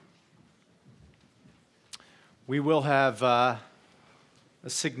We will have a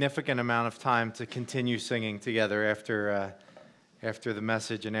significant amount of time to continue singing together after the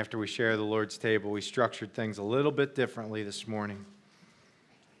message and after we share the Lord's table. We structured things a little bit differently this morning.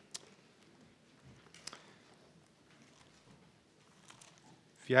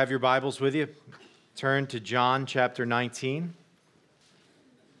 If you have your Bibles with you, turn to John chapter 19.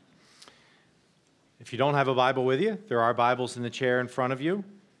 If you don't have a Bible with you, there are Bibles in the chair in front of you.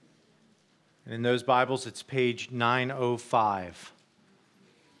 And in those Bibles, it's page 905.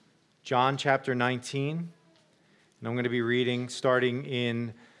 John chapter 19. And I'm going to be reading starting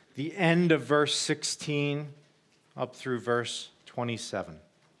in the end of verse 16 up through verse 27.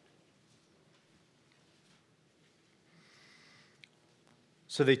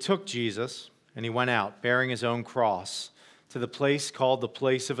 So they took Jesus, and he went out, bearing his own cross, to the place called the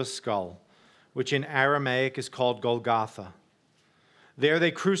place of a skull, which in Aramaic is called Golgotha. There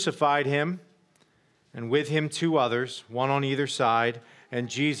they crucified him, and with him 2 others, one on either side, and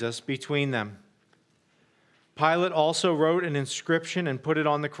Jesus between them. Pilate also wrote an inscription and put it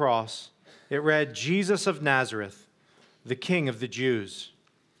on the cross. It read, "Jesus of Nazareth, the King of the Jews."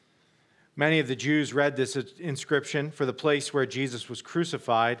 Many of the Jews read this inscription, for the place where Jesus was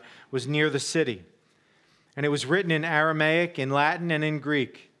crucified was near the city. And it was written in Aramaic, in Latin, and in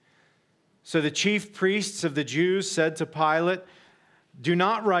Greek. So the chief priests of the Jews said to Pilate, "Do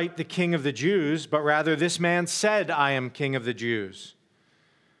not write the King of the Jews, but rather this man said, 'I am King of the Jews.'"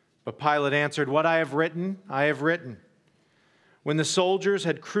 But Pilate answered, "What I have written, I have written." When the soldiers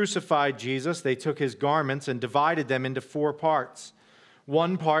had crucified Jesus, they took his garments and divided them into 4 parts,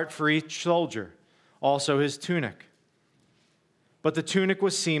 1 part for each soldier, also his tunic. But the tunic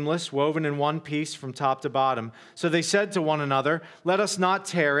was seamless, woven in one piece from top to bottom. So they said to one another, "Let us not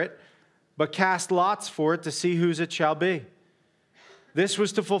tear it, but cast lots for it to see whose it shall be." This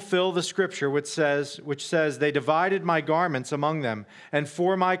was to fulfill the scripture which says, "They divided my garments among them, and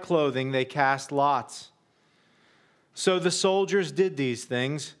for my clothing they cast lots." So the soldiers did these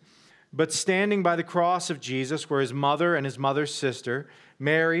things, but standing by the cross of Jesus were his mother and his mother's sister,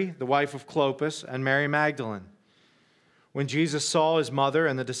 Mary, the wife of Clopas, and Mary Magdalene. When Jesus saw his mother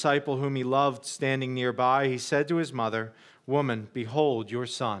and the disciple whom he loved standing nearby, he said to his mother, "Woman, behold your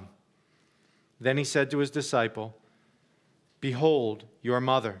son." Then he said to his disciple, "Behold your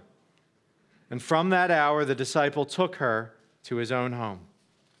mother." And from that hour, the disciple took her to his own home.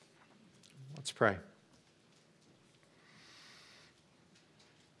 Let's pray.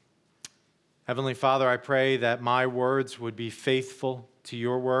 Heavenly Father, I pray that my words would be faithful to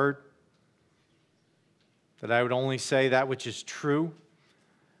your word, that I would only say that which is true,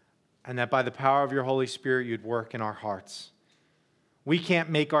 and that by the power of your Holy Spirit, you'd work in our hearts. We can't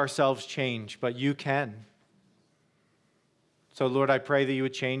make ourselves change, but you can. So, Lord, I pray that you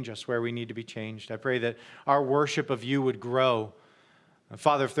would change us where we need to be changed. I pray that our worship of you would grow.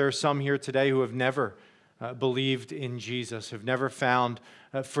 Father, if there are some here today who have never believed in Jesus, have never found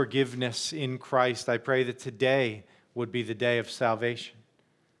forgiveness in Christ, I pray that today would be the day of salvation.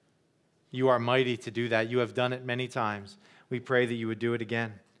 You are mighty to do that. You have done it many times. We pray that you would do it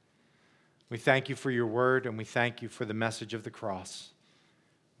again. We thank you for your word, and we thank you for the message of the cross.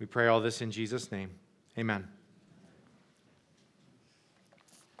 We pray all this in Jesus' name. Amen.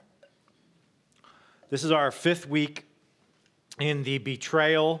 This is our 5th week in the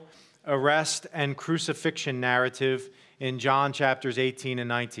betrayal, arrest, and crucifixion narrative in John chapters 18 and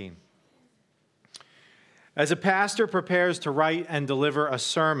 19. As a pastor prepares to write and deliver a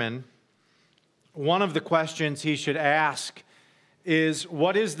sermon, one of the questions he should ask is,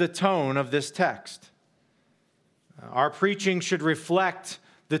 what is the tone of this text? Our preaching should reflect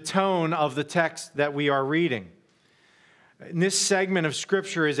the tone of the text that we are reading. And this segment of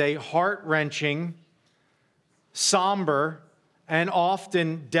Scripture is a heart-wrenching, somber, and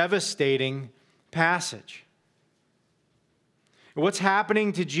often devastating passage. What's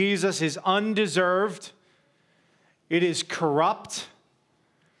happening to Jesus is undeserved, it is corrupt,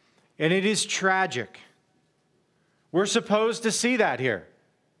 and it is tragic. We're supposed to see that here.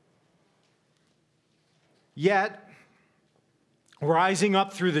 Yet, rising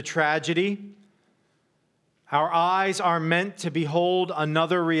up through the tragedy, our eyes are meant to behold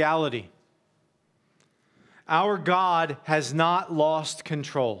another reality. Our God has not lost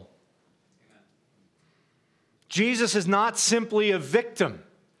control. Jesus is not simply a victim.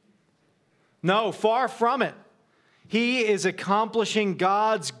 No, far from it. He is accomplishing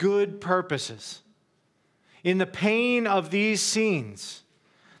God's good purposes. In the pain of these scenes,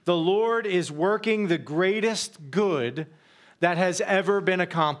 the Lord is working the greatest good that has ever been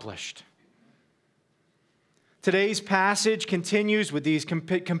accomplished. Today's passage continues with these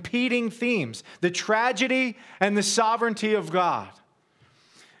competing themes, the tragedy and the sovereignty of God.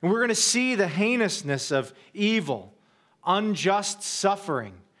 And we're going to see the heinousness of evil, unjust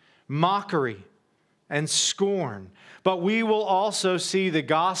suffering, mockery, and scorn. But we will also see the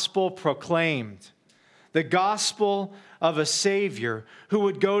gospel proclaimed, the gospel of a Savior who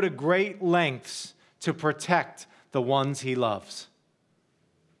would go to great lengths to protect the ones he loves.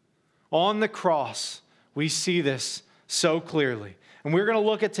 On the cross, we see this so clearly. And we're going to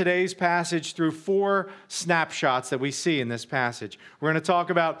look at today's passage through 4 snapshots that we see in this passage. We're going to talk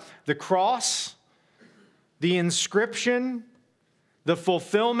about the cross, the inscription, the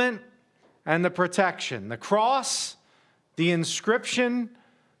fulfillment, and the protection. The cross, the inscription,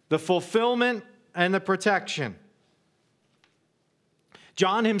 the fulfillment, and the protection.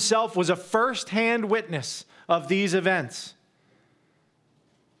 John himself was a first-hand witness of these events.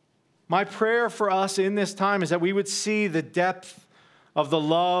 My prayer for us in this time is that we would see the depth of the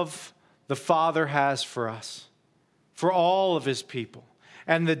love the Father has for us, for all of his people,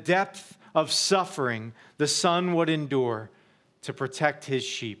 and the depth of suffering the Son would endure to protect his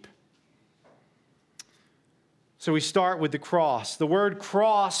sheep. So we start with the cross. The word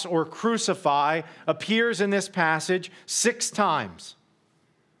cross or crucify appears in this passage 6 times.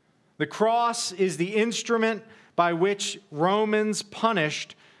 The cross is the instrument by which Romans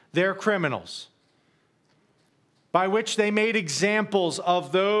punished their criminals, by which they made examples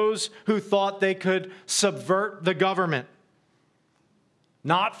of those who thought they could subvert the government,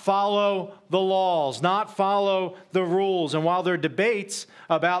 not follow the laws, not follow the rules. And while there are debates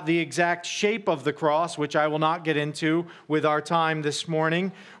about the exact shape of the cross, which I will not get into with our time this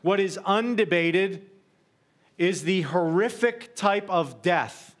morning, what is undebated is the horrific type of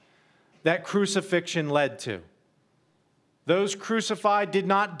death that crucifixion led to. Those crucified did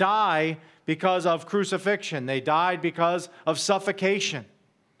not die because of crucifixion. They died because of suffocation.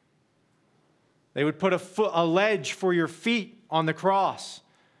 They would put a ledge for your feet on the cross,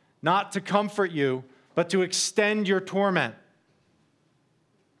 not to comfort you, but to extend your torment.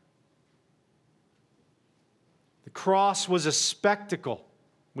 The cross was a spectacle.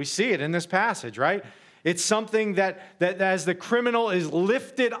 We see it in this passage, right? It's something that as the criminal is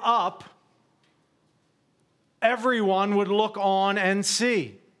lifted up, everyone would look on and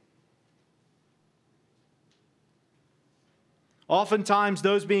see. Oftentimes,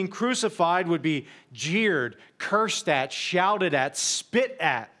 those being crucified would be jeered, cursed at, shouted at, spit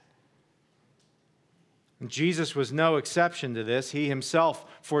at. And Jesus was no exception to this. He himself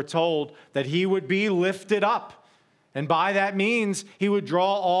foretold that he would be lifted up. And by that means, he would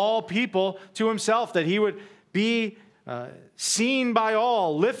draw all people to himself, that he would be seen by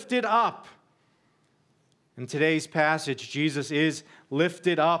all, lifted up. In today's passage, Jesus is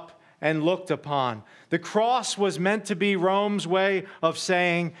lifted up and looked upon. The cross was meant to be Rome's way of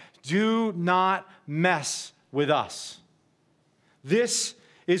saying, do not mess with us. This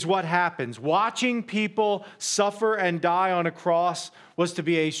is what happens. Watching people suffer and die on a cross was to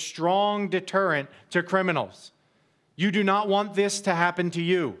be a strong deterrent to criminals. You do not want this to happen to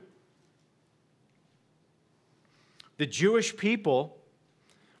you. The Jewish people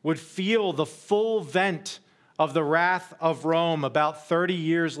would feel the full vent of the wrath of Rome about 30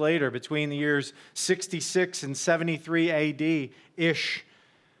 years later, between the years 66 and 73 AD-ish,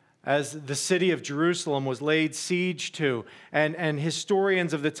 as the city of Jerusalem was laid siege to. And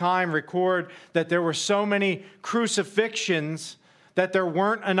historians of the time record that there were so many crucifixions that there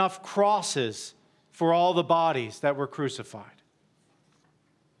weren't enough crosses for all the bodies that were crucified.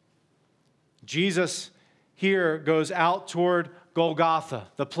 Jesus here goes out toward Golgotha,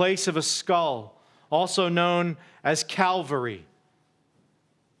 the place of a skull, also known as Calvary.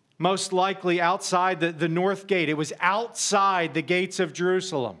 Most likely outside the north gate. It was outside the gates of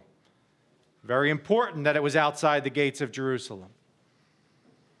Jerusalem. Very important that it was outside the gates of Jerusalem.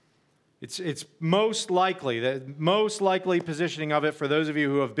 It's most likely, the most likely positioning of it for those of you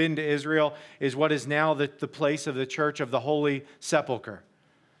who have been to Israel is what is now the place of the Church of the Holy Sepulchre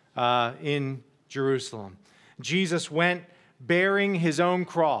in Jerusalem. Jesus went bearing his own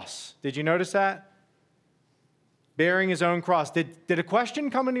cross. Did you notice that? Bearing his own cross. Did a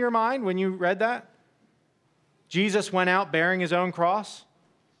question come into your mind when you read that? Jesus went out bearing his own cross?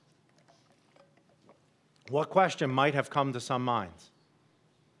 What question might have come to some minds?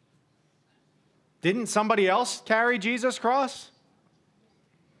 Didn't somebody else carry Jesus' cross?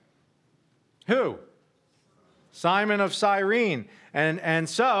 Who? Simon of Cyrene. And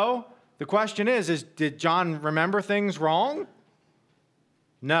so the question is did John remember things wrong?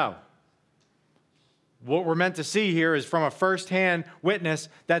 No. what we're meant to see here is from a firsthand witness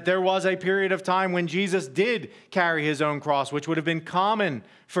that there was a period of time when Jesus did carry his own cross, which would have been common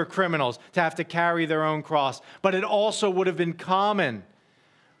for criminals to have to carry their own cross. But it also would have been common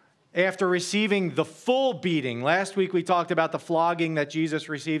after receiving the full beating. Last week we talked about the flogging that Jesus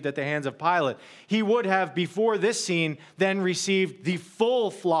received at the hands of Pilate. He would have, before this scene, then received the full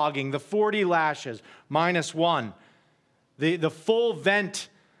flogging, the 40 lashes, minus one, the full vent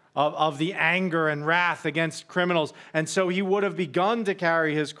of the anger and wrath against criminals. And so he would have begun to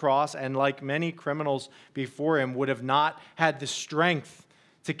carry his cross, and like many criminals before him, would have not had the strength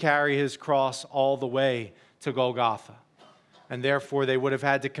to carry his cross all the way to Golgotha. And therefore they would have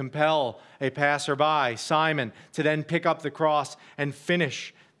had to compel a passerby, Simon, to then pick up the cross and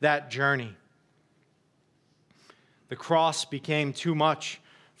finish that journey. The cross became too much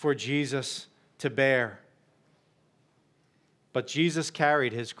for Jesus to bear. But Jesus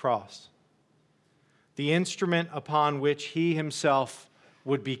carried his cross, the instrument upon which he himself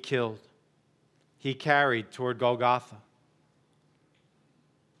would be killed. He carried toward Golgotha.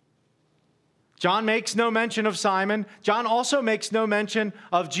 John makes no mention of Simon. John also makes no mention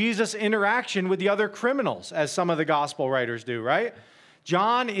of Jesus' interaction with the other criminals, as some of the gospel writers do, right?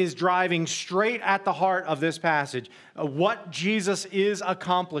 John is driving straight at the heart of this passage, what Jesus is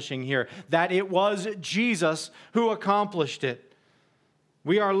accomplishing here, that it was Jesus who accomplished it.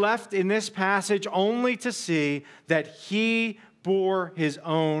 We are left in this passage only to see that he bore his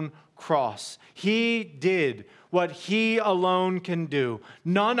own cross. He did what he alone can do.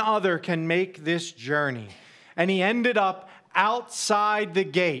 None other can make this journey. And he ended up outside the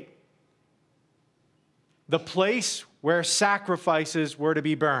gate, the place where sacrifices were to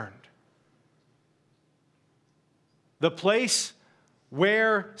be burned, the place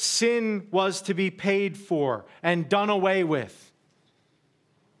where sin was to be paid for and done away with.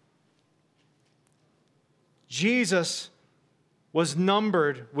 Jesus was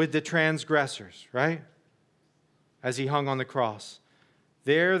numbered with the transgressors, right? As he hung on the cross.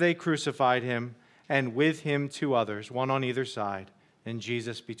 There they crucified him, and with him 2 others, one on either side, and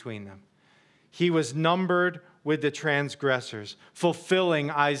Jesus between them. He was numbered with the transgressors,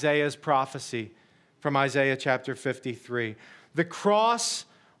 fulfilling Isaiah's prophecy from Isaiah chapter 53. The cross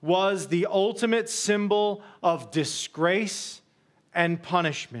was the ultimate symbol of disgrace and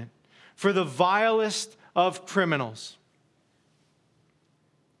punishment for the vilest of criminals.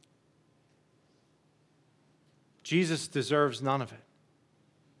 Jesus deserves none of it.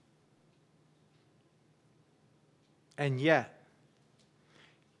 And yet,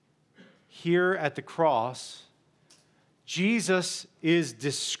 here at the cross, Jesus is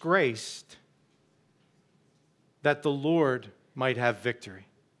disgraced that the Lord might have victory.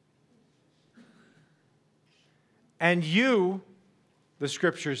 And you, the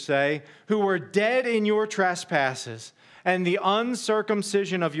scriptures say, who were dead in your trespasses and the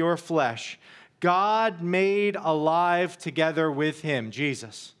uncircumcision of your flesh, God made alive together with him,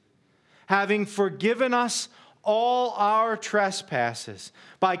 Jesus, having forgiven us all our trespasses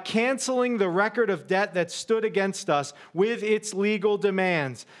by canceling the record of debt that stood against us with its legal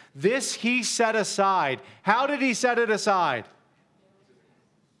demands. This he set aside. How did he set it aside?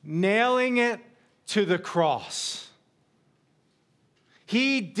 Nailing it to the cross.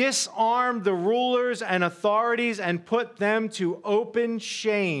 He disarmed the rulers and authorities and put them to open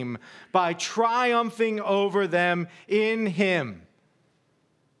shame by triumphing over them in him.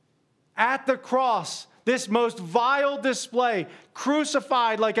 At the cross, this most vile display,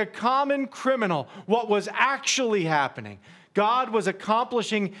 crucified like a common criminal, what was actually happening? God was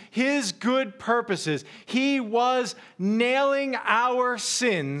accomplishing his good purposes. He was nailing our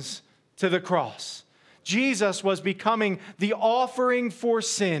sins to the cross. Jesus was becoming the offering for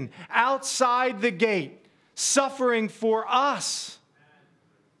sin outside the gate, suffering for us.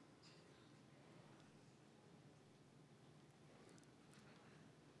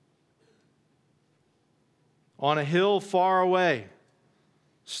 On a hill far away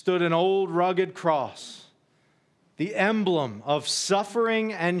stood an old rugged cross, the emblem of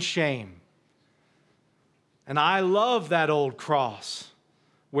suffering and shame. And I love that old cross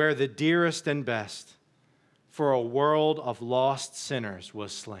where the dearest and best for a world of lost sinners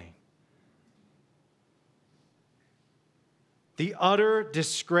was slain. The utter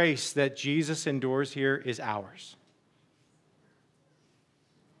disgrace that Jesus endures here is ours.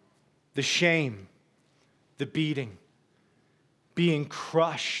 The shame, the beating, being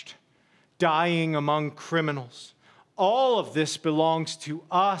crushed, dying among criminals. All of this belongs to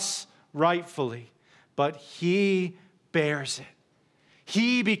us rightfully, but he bears it.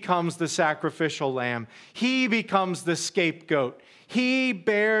 He becomes the sacrificial lamb. He becomes the scapegoat. He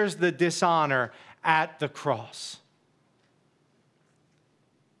bears the dishonor at the cross.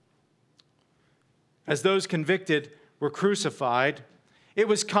 As those convicted were crucified, it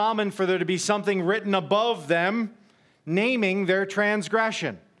was common for there to be something written above them, naming their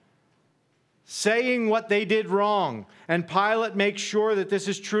transgression, saying what they did wrong. And Pilate makes sure that this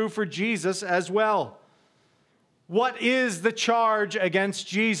is true for Jesus as well. What is the charge against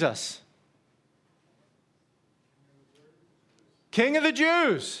Jesus? King of the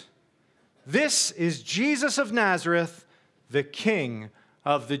Jews. This is Jesus of Nazareth, the King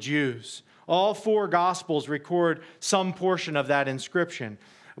of the Jews. All four Gospels record some portion of that inscription,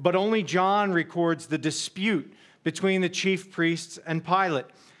 but only John records the dispute between the chief priests and Pilate.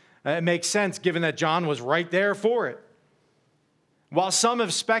 It makes sense given that John was right there for it. While some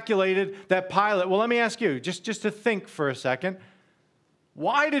have speculated that Pilate, well, let me ask you, just to think for a second,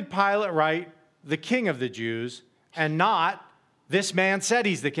 why did Pilate write the King of the Jews and not this man said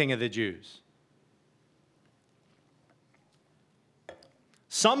he's the King of the Jews?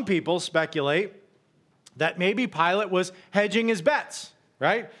 Some people speculate that maybe Pilate was hedging his bets,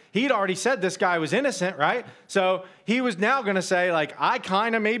 right? He'd already said this guy was innocent, right? So he was now going to say, like, I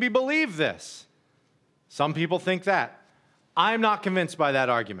kind of maybe believe this. Some people think that. I'm not convinced by that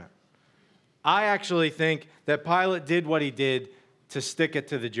argument. I actually think that Pilate did what he did to stick it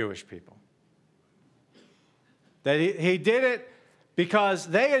to the Jewish people. That he did it because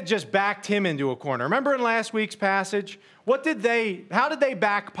they had just backed him into a corner. Remember in last week's passage? How did they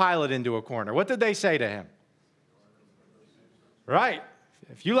back Pilate into a corner? What did they say to him? Right.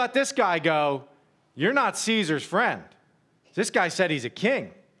 If you let this guy go, you're not Caesar's friend. This guy said he's a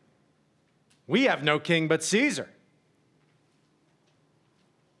king. We have no king but Caesar.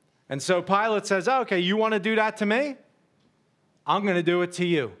 And so Pilate says, okay, you want to do that to me? I'm going to do it to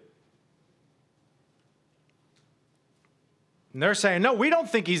you. And they're saying, no, we don't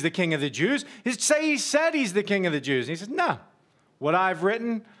think he's the King of the Jews. He said he's the King of the Jews. And he says, no, what I've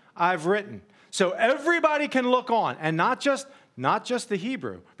written, I've written. So everybody can look on, and not just the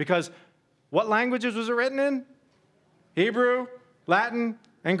Hebrew, because what languages was it written in? Hebrew, Latin,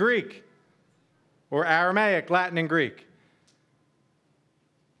 and Greek, or Aramaic, Latin, and Greek.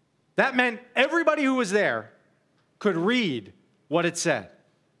 That meant everybody who was there could read what it said.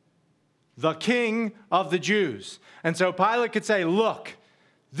 The King of the Jews. And so Pilate could say, look,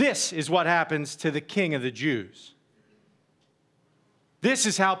 this is what happens to the King of the Jews. This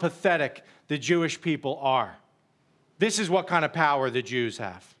is how pathetic the Jewish people are. This is what kind of power the Jews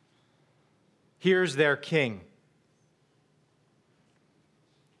have. Here's their king.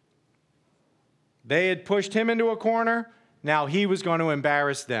 They had pushed him into a corner. Now he was going to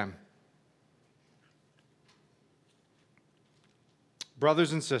embarrass them.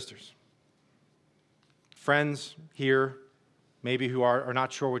 Brothers and sisters, friends here, maybe who are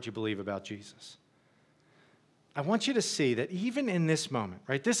not sure what you believe about Jesus, I want you to see that even in this moment,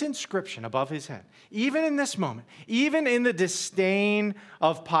 right, this inscription above his head, even in this moment, even in the disdain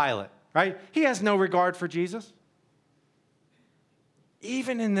of Pilate, right, he has no regard for Jesus.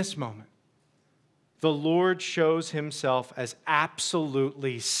 Even in this moment, the Lord shows himself as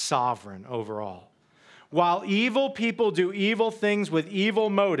absolutely sovereign over all. While evil people do evil things with evil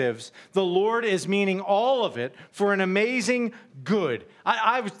motives, the Lord is meaning all of it for an amazing good.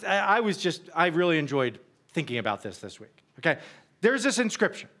 I really enjoyed thinking about this week. Okay, there's this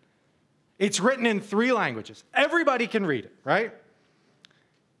inscription. It's written in 3 languages. Everybody can read it, right?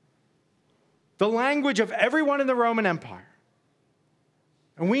 The language of everyone in the Roman Empire.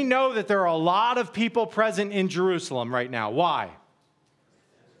 And we know that there are a lot of people present in Jerusalem right now. Why?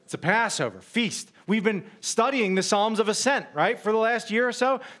 It's a Passover feast. We've been studying the Psalms of Ascent, right, for the last year or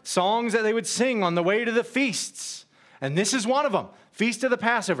so. Songs that they would sing on the way to the feasts. And this is one of them, Feast of the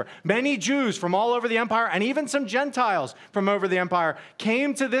Passover. Many Jews from all over the empire, and even some Gentiles from over the empire,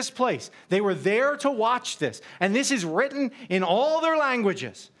 came to this place. They were there to watch this. And this is written in all their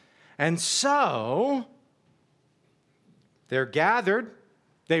languages. And so, they're gathered,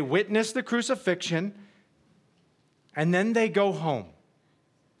 they witness the crucifixion, and then they go home.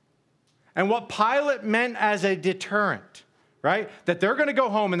 And what Pilate meant as a deterrent, right? That they're going to go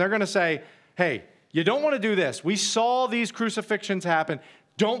home and they're going to say, hey, you don't want to do this. We saw these crucifixions happen.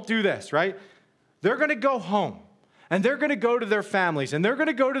 Don't do this, right? They're going to go home and they're going to go to their families and they're going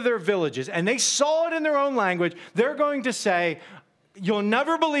to go to their villages and they saw it in their own language. They're going to say, you'll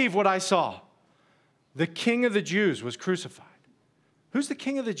never believe what I saw. The King of the Jews was crucified. Who's the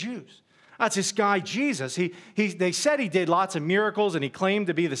King of the Jews? That's this guy, Jesus. They said he did lots of miracles and he claimed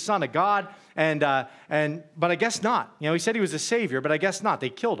to be the Son of God, but I guess not. He said he was a Savior, but I guess not. They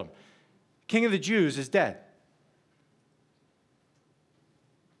killed him. King of the Jews is dead.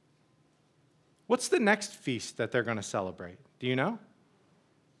 What's the next feast that they're going to celebrate? Do you know?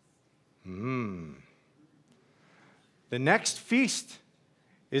 The next feast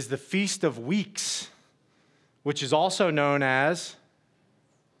is the Feast of Weeks, which is also known as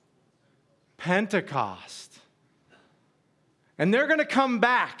Pentecost. And they're going to come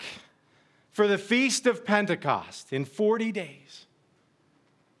back for the Feast of Pentecost in 40 days.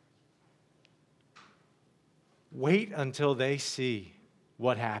 Wait until they see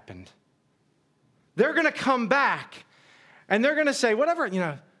what happened. They're going to come back and they're going to say, whatever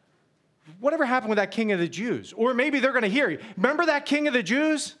happened with that king of the Jews? Or maybe they're going to hear, remember that king of the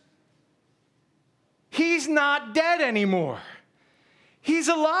Jews? He's not dead anymore. He's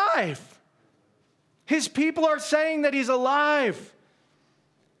alive. His people are saying that he's alive.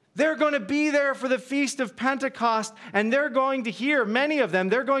 They're going to be there for the Feast of Pentecost, and they're going to hear, many of them,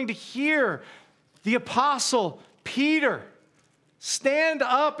 they're going to hear the apostle Peter stand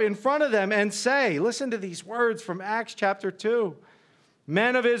up in front of them and say, listen to these words from Acts chapter 2.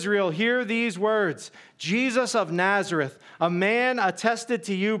 Men of Israel, hear these words. Jesus of Nazareth, a man attested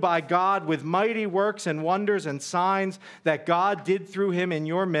to you by God with mighty works and wonders and signs that God did through him in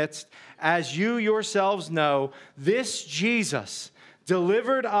your midst, as you yourselves know, this Jesus,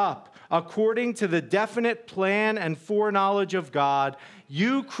 delivered up according to the definite plan and foreknowledge of God,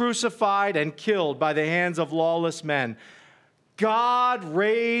 you crucified and killed by the hands of lawless men. God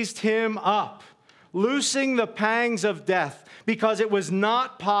raised him up, loosing the pangs of death, because it was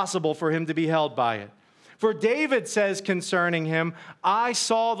not possible for him to be held by it. For David says concerning him, I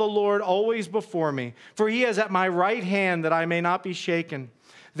saw the Lord always before me, for he is at my right hand that I may not be shaken.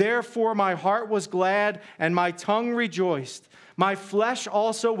 Therefore my heart was glad and my tongue rejoiced. My flesh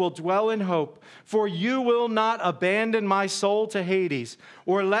also will dwell in hope, for you will not abandon my soul to Hades,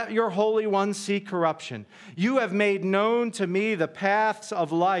 or let your Holy One see corruption. You have made known to me the paths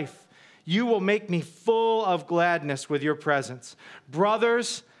of life. You will make me full of gladness with your presence.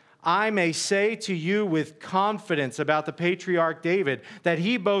 Brothers, I may say to you with confidence about the patriarch David that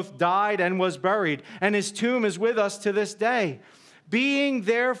he both died and was buried, and his tomb is with us to this day. Being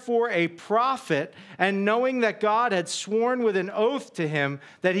therefore a prophet, and knowing that God had sworn with an oath to him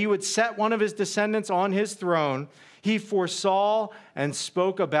that he would set one of his descendants on his throne, he foresaw and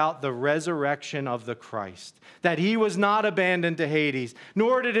spoke about the resurrection of the Christ, that he was not abandoned to Hades,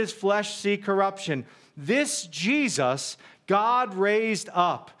 nor did his flesh see corruption. This Jesus God raised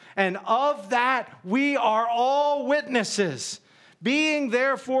up, and of that we are all witnesses. Being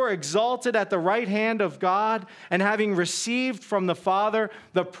therefore exalted at the right hand of God, and having received from the Father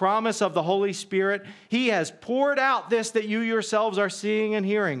the promise of the Holy Spirit, he has poured out this that you yourselves are seeing and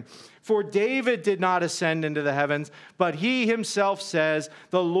hearing. For David did not ascend into the heavens, but he himself says,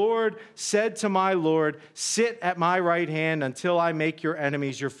 the Lord said to my Lord, sit at my right hand until I make your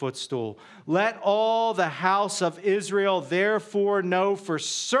enemies your footstool. Let all the house of Israel therefore know for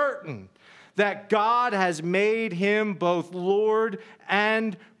certain that God has made him both Lord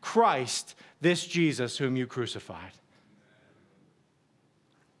and Christ, this Jesus whom you crucified.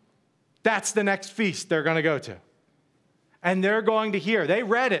 That's the next feast they're going to go to. And they're going to hear. They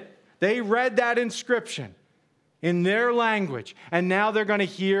read it. They read that inscription in their language. And now they're going to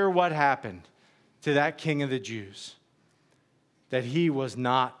hear what happened to that king of the Jews. That he was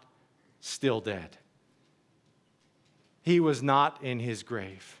not still dead. He was not in his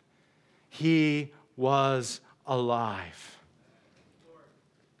grave. He was alive.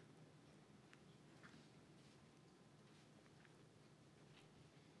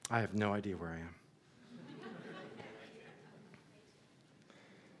 I have no idea where I am.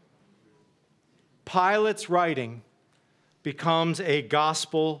 Pilate's writing becomes a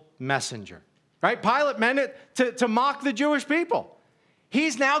gospel messenger. Right? Pilate meant it to mock the Jewish people.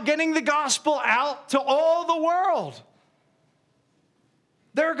 He's now getting the gospel out to all the world.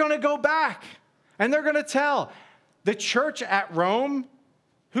 They're going to go back and they're going to tell. The church at Rome,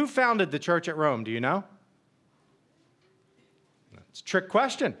 who founded the church at Rome? Do you know? It's a trick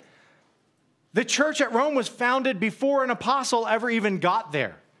question. The church at Rome was founded before an apostle ever even got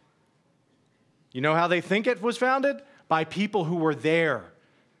there. You know how they think it was founded? By people who were there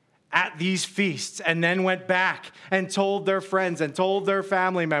at these feasts and then went back and told their friends and told their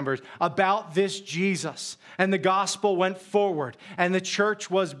family members about this Jesus. And the gospel went forward and the church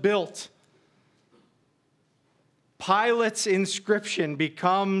was built. Pilate's inscription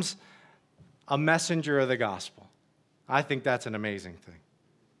becomes a messenger of the gospel. I think that's an amazing thing.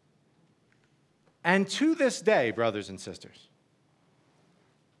 And to this day, brothers and sisters,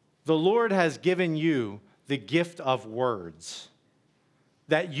 the Lord has given you the gift of words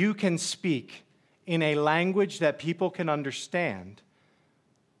that you can speak in a language that people can understand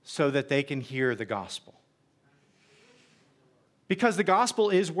so that they can hear the gospel. Because the gospel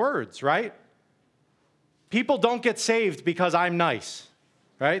is words, right? People don't get saved because I'm nice,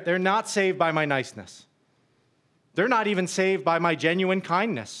 right? They're not saved by my niceness. They're not even saved by my genuine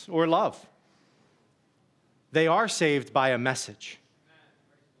kindness or love. They are saved by a message.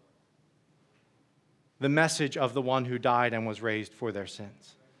 The message of the one who died and was raised for their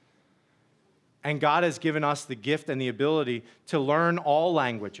sins. And God has given us the gift and the ability to learn all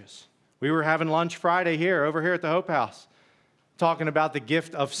languages. We were having lunch Friday over here at the Hope House, talking about the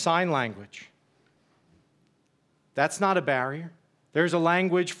gift of sign language. That's not a barrier. There's a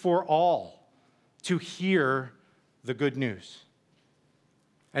language for all to hear the good news.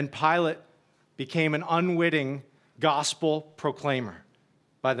 And Pilate became an unwitting gospel proclaimer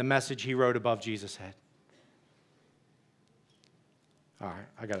by the message he wrote above Jesus' head. All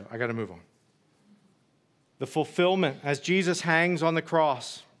right, I got to move on. The fulfillment as Jesus hangs on the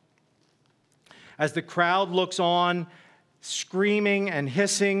cross. As the crowd looks on, screaming and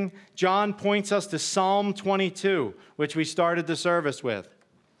hissing, John points us to Psalm 22, which we started the service with,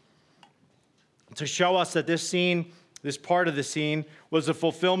 to show us that this scene, this part of the scene, was a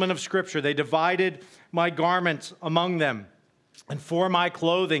fulfillment of Scripture. They divided my garments among them, and for my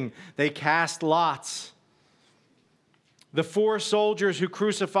clothing they cast lots. The 4 soldiers who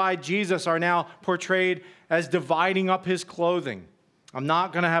crucified Jesus are now portrayed as dividing up his clothing. I'm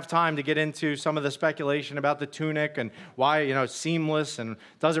not going to have time to get into some of the speculation about the tunic and why, it's seamless and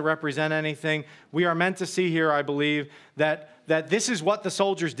does it represent anything. We are meant to see here, I believe, that this is what the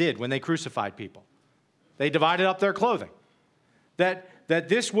soldiers did when they crucified people. They divided up their clothing. That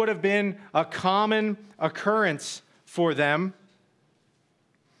this would have been a common occurrence for them,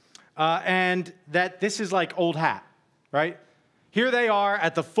 and that this is like old hat, right? Here they are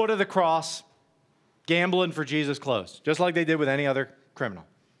at the foot of the cross, gambling for Jesus' clothes, just like they did with any other criminal.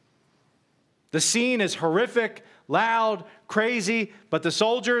 The scene is horrific, loud, crazy, but the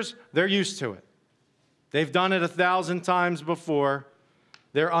soldiers, they're used to it. They've done it 1,000 times before.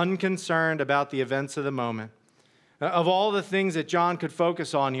 They're unconcerned about the events of the moment. Of all the things that John could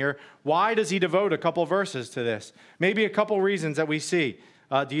focus on here, why does he devote a couple verses to this? Maybe a couple reasons that we see.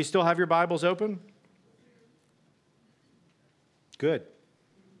 Do you still have your Bibles open? Good.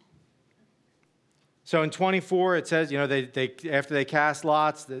 So in 24, it says, they after they cast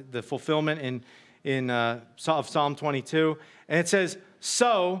lots, the fulfillment of Psalm 22, and it says,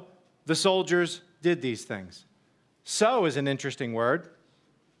 so the soldiers did these things. So is an interesting word.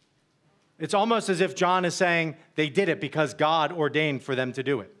 It's almost as if John is saying they did it because God ordained for them to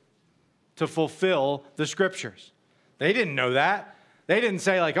do it, to fulfill the Scriptures. They didn't know that. They didn't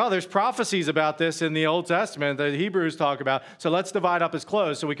say there's prophecies about this in the Old Testament that the Hebrews talk about, so let's divide up his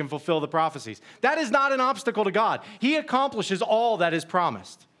clothes so we can fulfill the prophecies. That is not an obstacle to God. He accomplishes all that is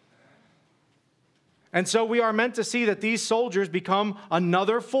promised. And so we are meant to see that these soldiers become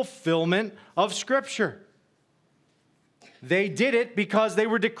another fulfillment of Scripture. They did it because they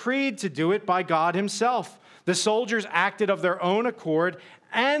were decreed to do it by God himself. The soldiers acted of their own accord,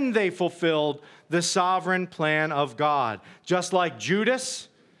 and they fulfilled the sovereign plan of God. Just like Judas,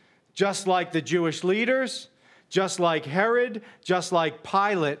 just like the Jewish leaders, just like Herod, just like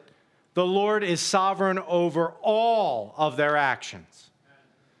Pilate, the Lord is sovereign over all of their actions.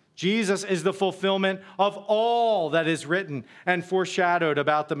 Jesus is the fulfillment of all that is written and foreshadowed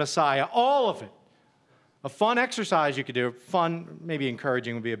about the Messiah, all of it. A fun exercise you could do, fun, maybe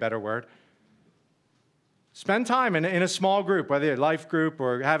encouraging would be a better word. Spend time in a small group, whether you're a life group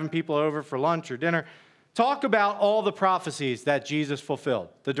or having people over for lunch or dinner. Talk about all the prophecies that Jesus fulfilled,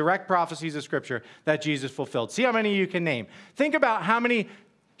 the direct prophecies of Scripture that Jesus fulfilled. See how many you can name. Think about how many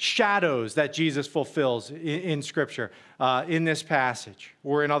shadows that Jesus fulfills in Scripture, in this passage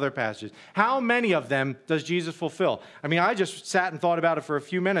or in other passages. How many of them does Jesus fulfill? I mean, I just sat and thought about it for a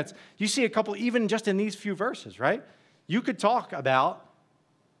few minutes. You see a couple, even just in these few verses, right? You could talk about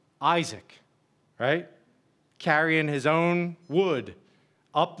Isaac, right? Carrying his own wood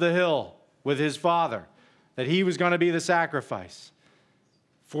up the hill with his father, that he was going to be the sacrifice,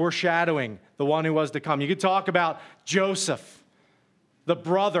 foreshadowing the one who was to come. You could talk about Joseph, the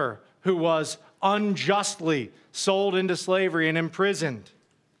brother who was unjustly sold into slavery and imprisoned.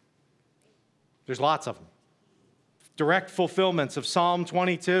 There's lots of them. Direct fulfillments of Psalm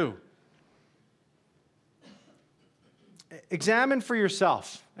 22. Examine for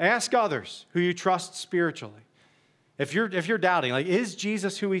yourself. Ask others who you trust spiritually. If you're doubting, is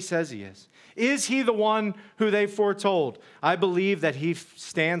Jesus who he says he is? Is he the one who they foretold? I believe that he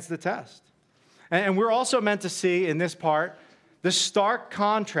stands the test. And we're also meant to see in this part the stark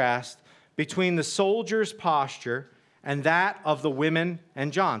contrast between the soldier's posture and that of the women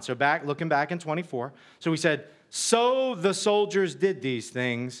and John. So looking back in 24. So we said, so the soldiers did these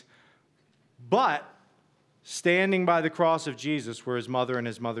things, but standing by the cross of Jesus were his mother and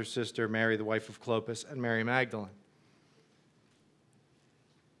his mother's sister, Mary, the wife of Clopas, and Mary Magdalene.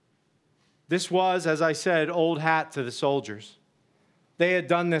 This was, as I said, old hat to the soldiers. They had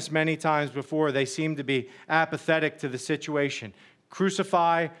done this many times before. They seemed to be apathetic to the situation.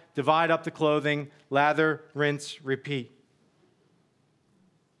 Crucify, divide up the clothing, lather, rinse, repeat.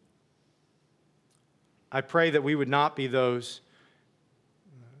 I pray that we would not be those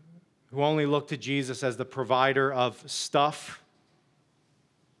who only look to Jesus as the provider of stuff,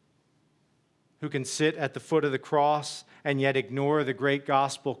 who can sit at the foot of the cross and yet ignore the great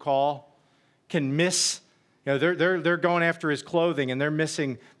gospel call, can miss, they're going after his clothing and they're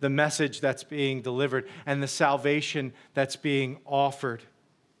missing the message that's being delivered and the salvation that's being offered.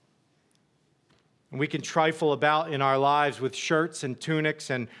 And we can trifle about in our lives with shirts and tunics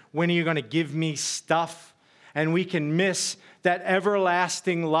and when are you going to give me stuff? And we can miss that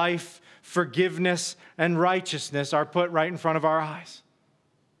everlasting life, forgiveness, and righteousness are put right in front of our eyes.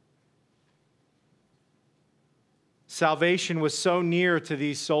 Salvation was so near to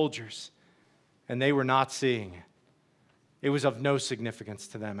these soldiers, and they were not seeing it. It was of no significance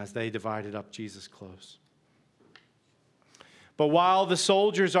to them as they divided up Jesus' clothes. But while the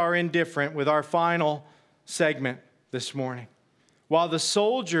soldiers are indifferent, with our final segment this morning, while the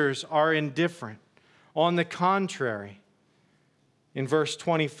soldiers are indifferent, on the contrary, in verse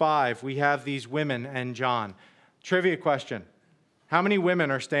 25, we have these women and John. Trivia question. How many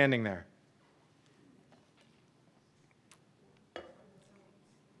women are standing there?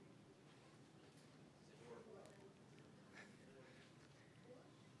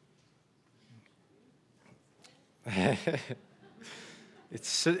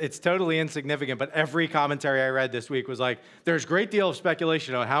 It's totally insignificant, but every commentary I read this week was like, there's a great deal of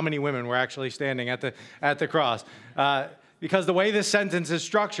speculation on how many women were actually standing at the cross. Because the way this sentence is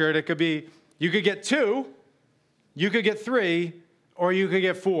structured, it could be, you could get 2, you could get 3, or you could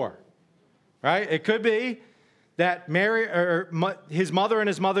get 4, right? It could be that Mary, or his mother and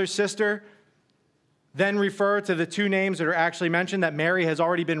his mother's sister, then refer to the 2 names that are actually mentioned, that Mary has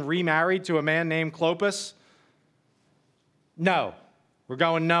already been remarried to a man named Clopas. No, we're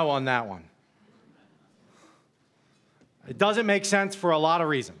going no on that one. It doesn't make sense for a lot of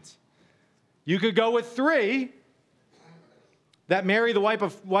reasons. You could go with 3, that Mary, the wife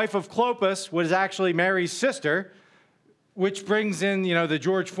of Clopas, was actually Mary's sister, which brings in, the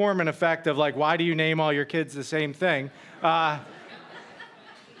George Foreman effect of like, why do you name all your kids the same thing? And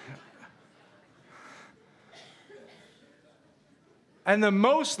the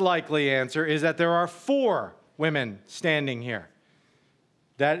most likely answer is that there are 4 women standing here.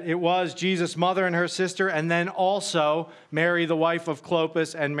 That it was Jesus' mother and her sister, and then also Mary, the wife of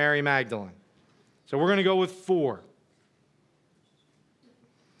Clopas, and Mary Magdalene. So we're going to go with 4.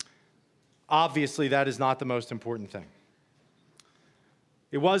 Obviously, that is not the most important thing.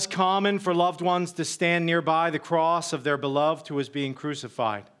 It was common for loved ones to stand nearby the cross of their beloved who was being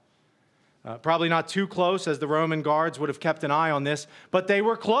crucified. Probably not too close, as the Roman guards would have kept an eye on this, but they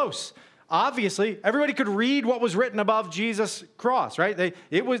were close. Obviously, everybody could read what was written above Jesus' cross, right?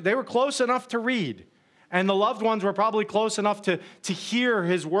 They were close enough to read. And the loved ones were probably close enough to hear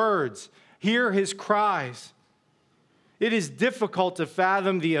his words, hear his cries. It is difficult to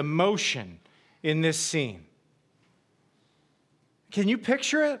fathom the emotion in this scene. Can you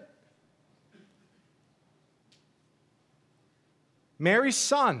picture it? Mary's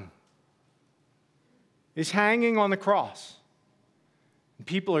son is hanging on the cross. And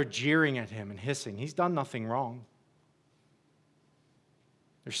people are jeering at him and hissing. He's done nothing wrong.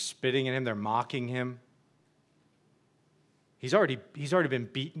 They're spitting at him. They're mocking him. He's already been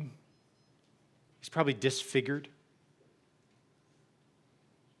beaten. He's probably disfigured.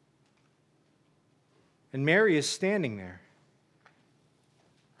 And Mary is standing there.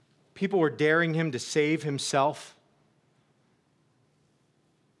 People were daring him to save himself.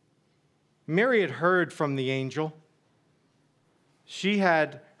 Mary had heard from the angel. She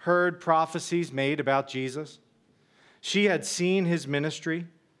had heard prophecies made about Jesus. She had seen his ministry.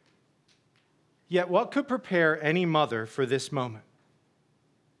 Yet what could prepare any mother for this moment?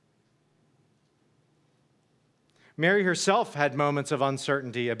 Mary herself had moments of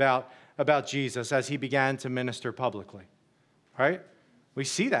uncertainty about Jesus as he began to minister publicly, right? We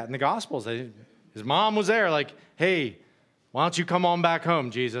see that in the Gospels. His mom was there like, hey, why don't you come on back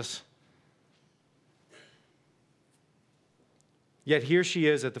home, Jesus? Yet here she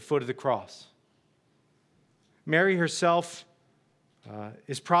is at the foot of the cross. Mary herself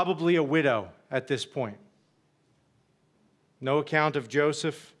is probably a widow at this point. no account of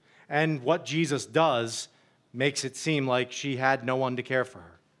Joseph, and what Jesus does makes it seem like she had no one to care for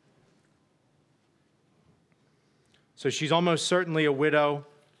her. So she's almost certainly a widow,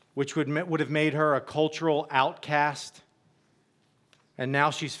 which would have made her a cultural outcast. And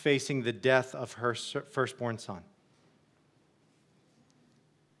now she's facing the death of her firstborn son.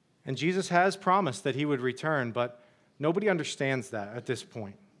 And Jesus has promised that he would return, but nobody understands that at this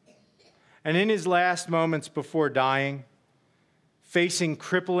point. And in his last moments before dying, facing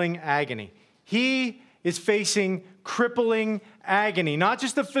crippling agony, he is facing crippling agony, not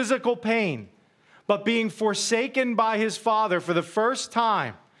just the physical pain, but being forsaken by his Father for the first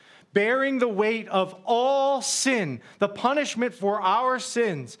time, bearing the weight of all sin, the punishment for our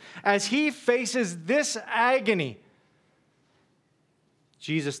sins. As he faces this agony,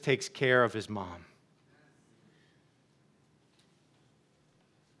 Jesus takes care of his mom.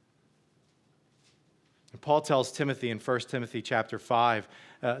 And Paul tells Timothy in 1 Timothy chapter 5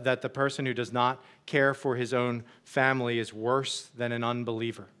 that the person who does not care for his own family is worse than an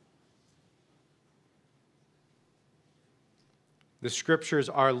unbeliever. The scriptures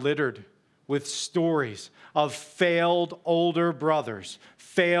are littered with stories of failed older brothers,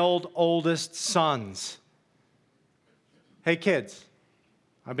 failed oldest sons. Hey kids,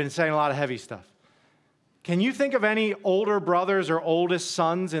 I've been saying a lot of heavy stuff. Can you think of any older brothers or oldest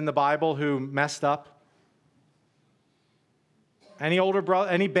sons in the Bible who messed up? Any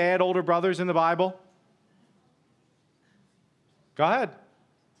bad older brothers in the Bible? Go ahead.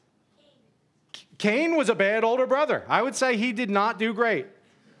 Cain was a bad older brother. I would say he did not do great.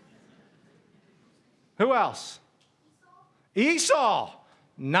 Who else? Esau.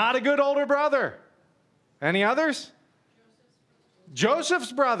 Not a good older brother. Any others?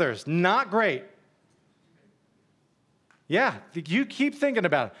 Joseph's brothers. Not great. Yeah, you keep thinking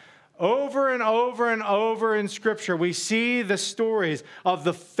about it. Over and over and over in Scripture, we see the stories of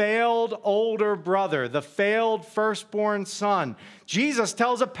the failed older brother, the failed firstborn son. Jesus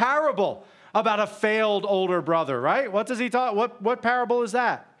tells a parable about a failed older brother, right? What does he talk? What parable is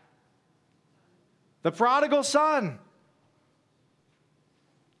that? The prodigal son.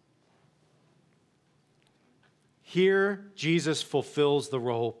 Here, Jesus fulfills the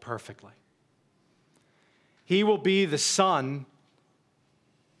role perfectly. He will be the son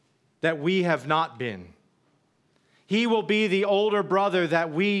that we have not been. He will be the older brother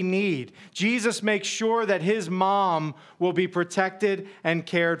that we need. Jesus makes sure that his mom will be protected and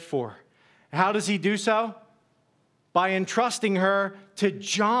cared for. How does he do so? By entrusting her to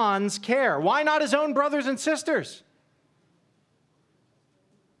John's care. Why not his own brothers and sisters?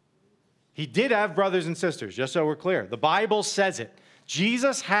 He did have brothers and sisters, just so we're clear. The Bible says it.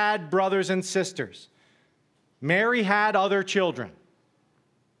 Jesus had brothers and sisters. Mary had other children.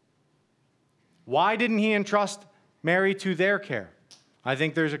 Why didn't he entrust Mary to their care? I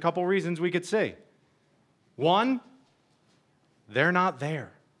think there's a couple reasons we could see. One, they're not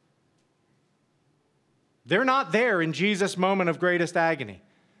there. They're not there in Jesus' moment of greatest agony.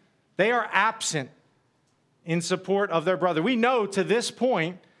 They are absent in support of their brother. We know to this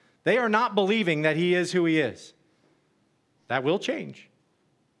point they are not believing that he is who he is. That will change.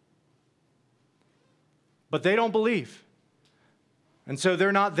 But they don't believe. And so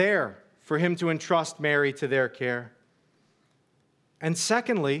they're not there for him to entrust Mary to their care. And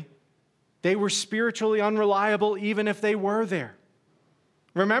secondly, they were spiritually unreliable even if they were there.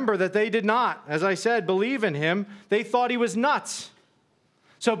 Remember that they did not, as I said, believe in him. They thought he was nuts.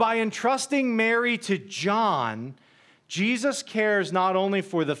 So by entrusting Mary to John, Jesus cares not only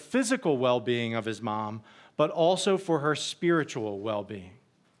for the physical well-being of his mom, but also for her spiritual well-being.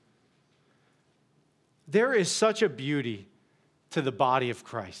 There is such a beauty to the body of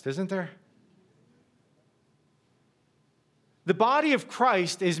Christ, isn't there? The body of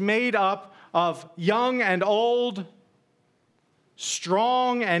Christ is made up of young and old,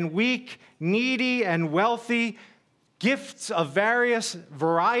 strong and weak, needy and wealthy, gifts of various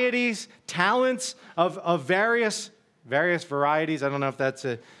varieties, talents of various varieties. I don't know if that's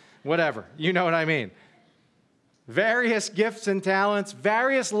whatever. You know what I mean. Various gifts and talents,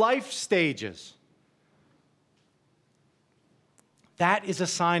 various life stages. That is a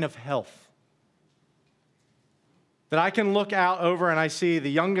sign of health. That I can look out over and I see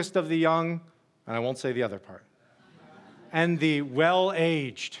the youngest of the young, and I won't say the other part, and the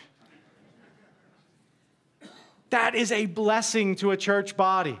well-aged. That is a blessing to a church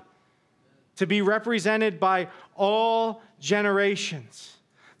body, to be represented by all generations.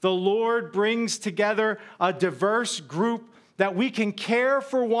 The Lord brings together a diverse group that we can care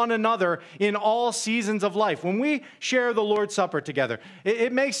for one another in all seasons of life. When we share the Lord's Supper together,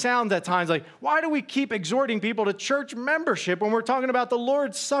 it may sound at times like, why do we keep exhorting people to church membership when we're talking about the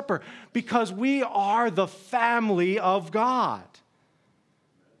Lord's Supper? Because we are the family of God.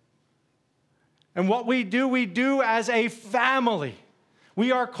 And what we do as a family.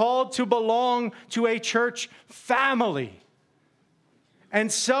 We are called to belong to a church family.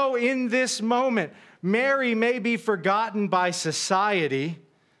 And so in this moment, Mary may be forgotten by society,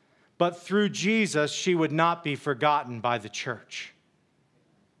 but through Jesus, she would not be forgotten by the church.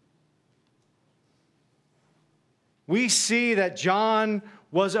 We see that John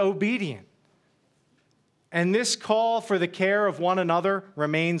was obedient. And this call for the care of one another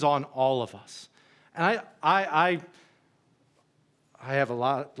remains on all of us. And I have a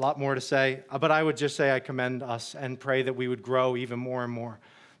lot more to say, but I would just say I commend us and pray that we would grow even more and more.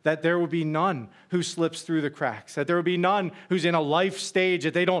 That there would be none who slips through the cracks. That there would be none who's in a life stage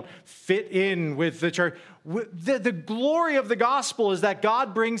that they don't fit in with the church. The glory of the gospel is that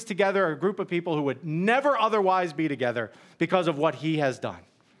God brings together a group of people who would never otherwise be together because of what he has done.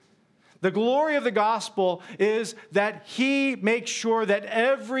 The glory of the gospel is that he makes sure that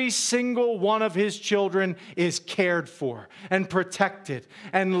every single one of his children is cared for and protected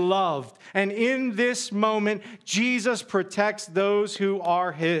and loved. And in this moment, Jesus protects those who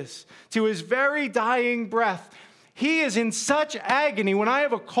are his. To his very dying breath, he is in such agony. When I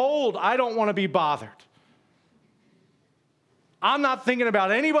have a cold, I don't want to be bothered. I'm not thinking about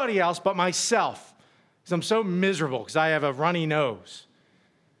anybody else but myself because I'm so miserable because I have a runny nose.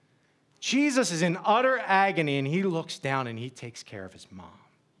 Jesus is in utter agony, and he looks down and he takes care of his mom.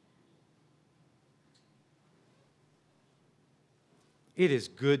 It is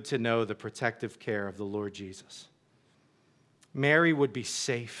good to know the protective care of the Lord Jesus. Mary would be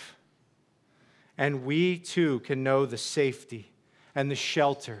safe, and we too can know the safety and the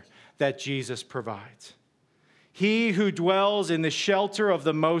shelter that Jesus provides. He who dwells in the shelter of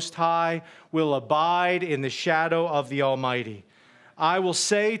the Most High will abide in the shadow of the Almighty. I will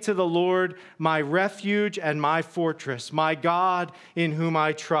say to the Lord, my refuge and my fortress, my God in whom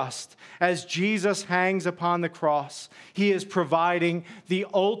I trust. As Jesus hangs upon the cross, he is providing the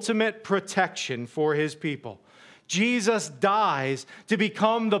ultimate protection for his people. Jesus dies to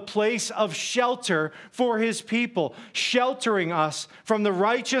become the place of shelter for his people, sheltering us from the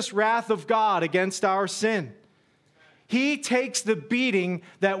righteous wrath of God against our sin. He takes the beating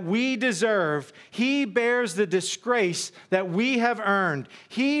that we deserve. He bears the disgrace that we have earned.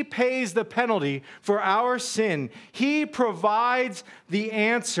 He pays the penalty for our sin. He provides the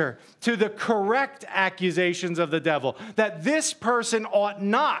answer to the correct accusations of the devil, that this person ought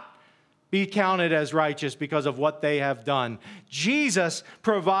not be counted as righteous because of what they have done. Jesus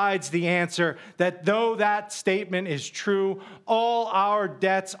provides the answer that though that statement is true, all our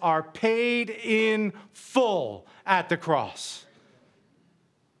debts are paid in full at the cross.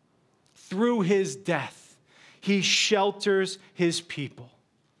 Through his death, he shelters his people.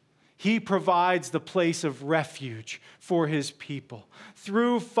 He provides the place of refuge for his people.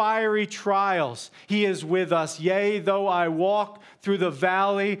 Through fiery trials, he is with us. Yea, though I walk through the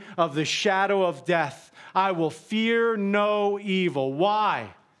valley of the shadow of death, I will fear no evil.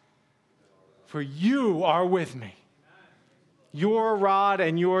 Why? For you are with me. Your rod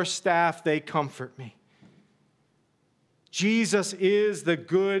and your staff, they comfort me. Jesus is the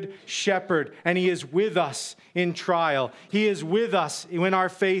good shepherd, and he is with us in trial. He is with us when our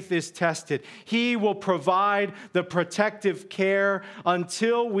faith is tested. He will provide the protective care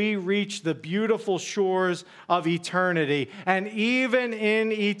until we reach the beautiful shores of eternity. And even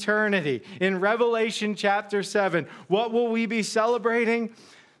in eternity, in Revelation chapter 7, what will we be celebrating?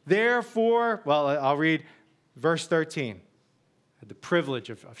 Therefore, well, I'll read verse 13. I had the privilege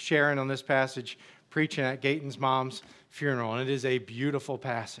of sharing on this passage, preaching at Gayton's mom's funeral, and it is a beautiful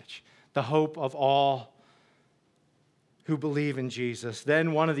passage, the hope of all who believe in Jesus.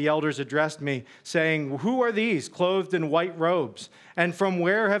 Then one of the elders addressed me, saying, "Who are these clothed in white robes, and from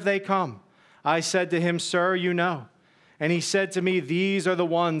where have they come?" I said to him, "Sir, you know." And he said to me, "These are the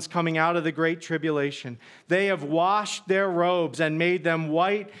ones coming out of the great tribulation. They have washed their robes and made them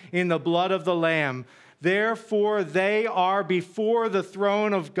white in the blood of the Lamb. Therefore, they are before the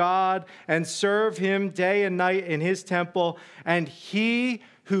throne of God and serve him day and night in his temple. And he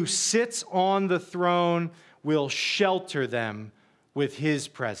who sits on the throne will shelter them with his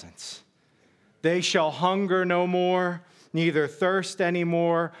presence. They shall hunger no more. neither thirst any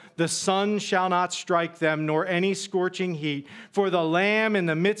more. The sun shall not strike them, nor any scorching heat. For the Lamb in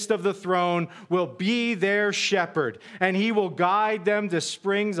the midst of the throne will be their shepherd, and he will guide them to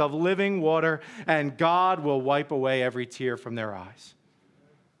springs of living water, and God will wipe away every tear from their eyes.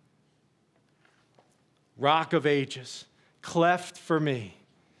 Rock of ages, cleft for me,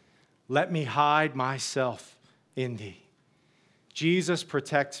 let me hide myself in thee. Jesus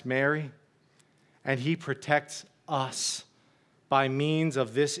protects Mary, and he protects us by means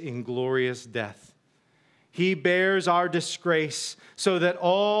of this inglorious death. He bears our disgrace so that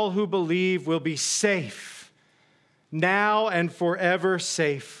all who believe will be safe, now and forever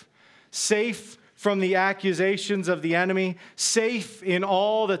safe. Safe from the accusations of the enemy, safe in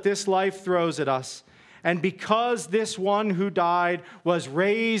all that this life throws at us. And because this one who died was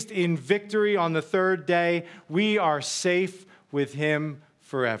raised in victory on the third day, we are safe with him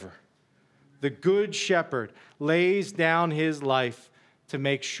forever. The good shepherd lays down his life to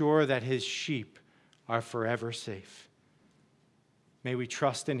make sure that his sheep are forever safe. May we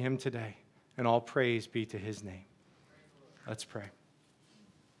trust in him today, and all praise be to his name. Let's pray.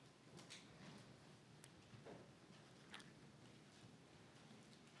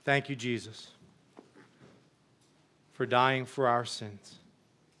 Thank you, Jesus, for dying for our sins.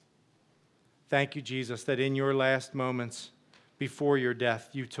 Thank you, Jesus, that in your last moments before your death,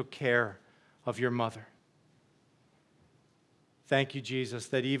 you took care of your mother. Thank you, Jesus,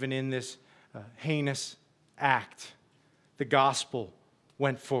 that even in this heinous act, the gospel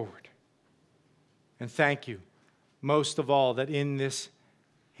went forward. And thank you, most of all, that in this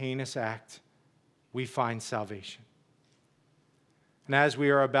heinous act, we find salvation. And as we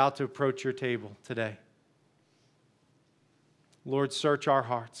are about to approach your table today, Lord, search our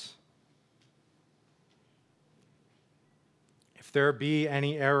hearts. If there be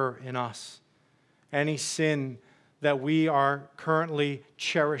any error in us, any sin that we are currently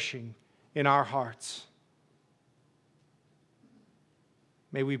cherishing in our hearts,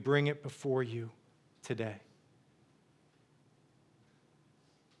 may we bring it before you today.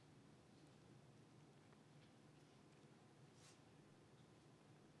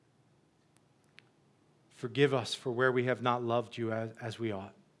 Forgive us for where we have not loved you as we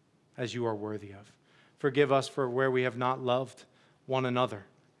ought, as you are worthy of. Forgive us for where we have not loved one another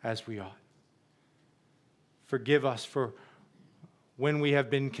as we ought. Forgive us for when we have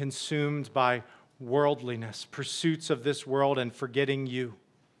been consumed by worldliness, pursuits of this world, and forgetting you.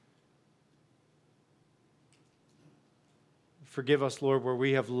 Forgive us, Lord, where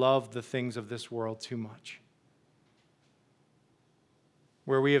we have loved the things of this world too much.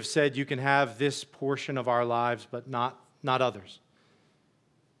 Where we have said you can have this portion of our lives, but not others.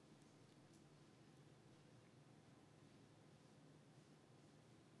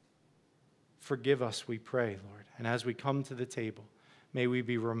 Forgive us, we pray, Lord. And as we come to the table, may we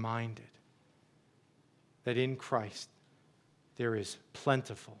be reminded that in Christ there is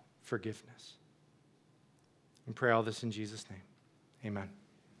plentiful forgiveness. And pray all this in Jesus' name. Amen.